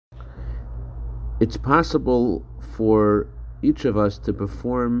It's possible for each of us to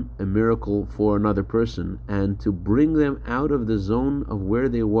perform a miracle for another person and to bring them out of the zone of where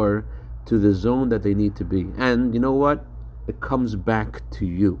they were to the zone that they need to be. And you know what? It comes back to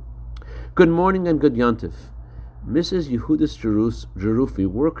you. Good morning and good Yontif. Mrs. Yehudis Jerufi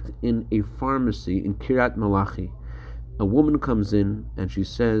worked in a pharmacy in Kiryat Malachi. A woman comes in and she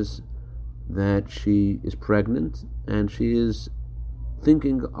says that she is pregnant and she is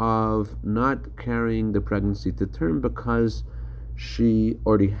thinking of not carrying the pregnancy to term because she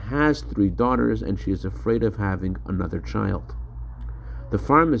already has 3 daughters and she is afraid of having another child. The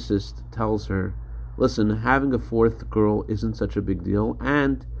pharmacist tells her, listen, having a 4th girl isn't such a big deal,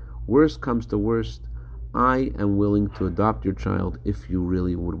 and worst comes to worst, I am willing to adopt your child if you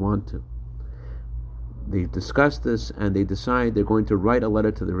really would want to. They discuss this and they decide they're going to write a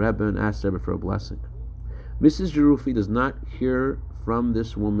letter to the Rebbe and ask the Rebbe for a blessing. Mrs. Jerufi does not hear from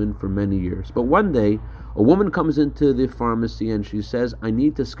this woman for many years. But one day, a woman comes into the pharmacy and she says, I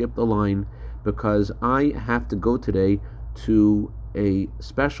need to skip the line because I have to go today to a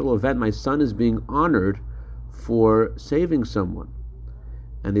special event. My son is being honored for saving someone.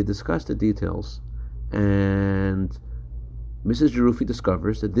 And they discuss the details. And Mrs. Jerufi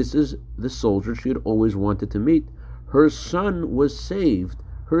discovers that this is the soldier she had always wanted to meet. Her son was saved.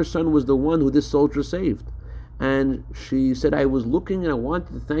 Her son was the one who this soldier saved. And she said, I was looking and I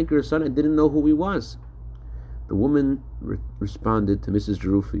wanted to thank your son. I didn't know who he was. The woman responded to Mrs.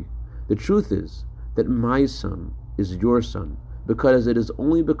 Jerufi, the truth is that my son is your son, because it is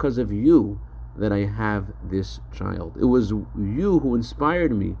only because of you that I have this child. It was you who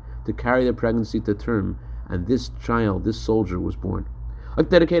inspired me to carry the pregnancy to term, and this child, this soldier, was born. I'd like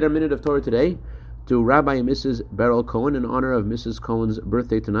to dedicate our minute of Torah today to Rabbi and Mrs. Beryl Cohen in honor of Mrs. Cohen's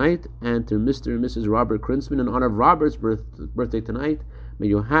birthday tonight, and to Mr. and Mrs. Robert Krinsman in honor of Robert's birthday tonight. May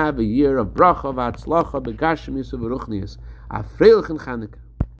you have a year of bracha v'atzlacha begashmis u'beruchnius. A freilichen Chanukah.